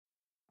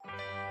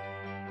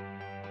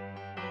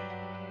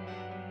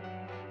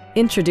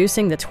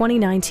Introducing the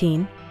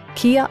 2019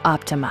 Kia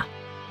Optima.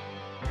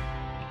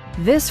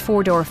 This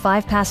four-door,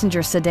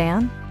 five-passenger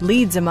sedan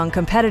leads among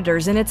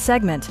competitors in its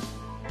segment.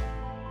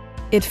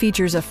 It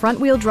features a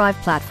front-wheel drive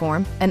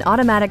platform, an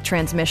automatic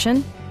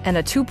transmission, and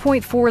a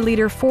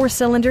 2.4-liter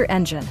four-cylinder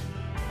engine.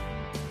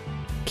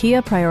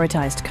 Kia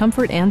prioritized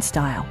comfort and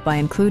style by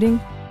including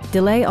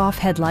delay-off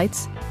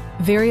headlights,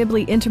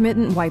 variably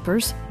intermittent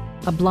wipers,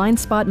 a blind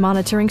spot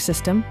monitoring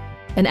system,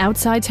 an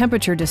outside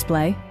temperature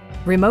display,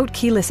 remote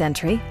keyless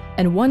entry,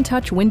 and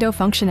one-touch window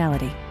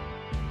functionality.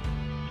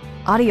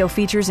 Audio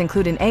features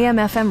include an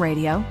AM/FM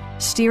radio,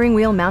 steering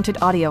wheel mounted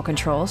audio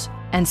controls,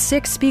 and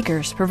 6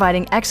 speakers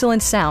providing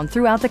excellent sound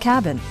throughout the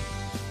cabin.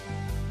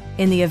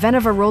 In the event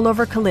of a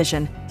rollover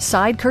collision,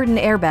 side curtain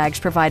airbags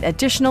provide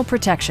additional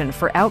protection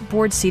for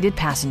outboard seated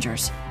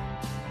passengers.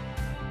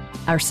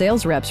 Our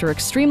sales reps are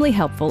extremely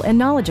helpful and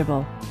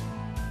knowledgeable.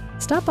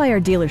 Stop by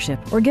our dealership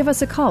or give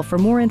us a call for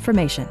more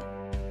information.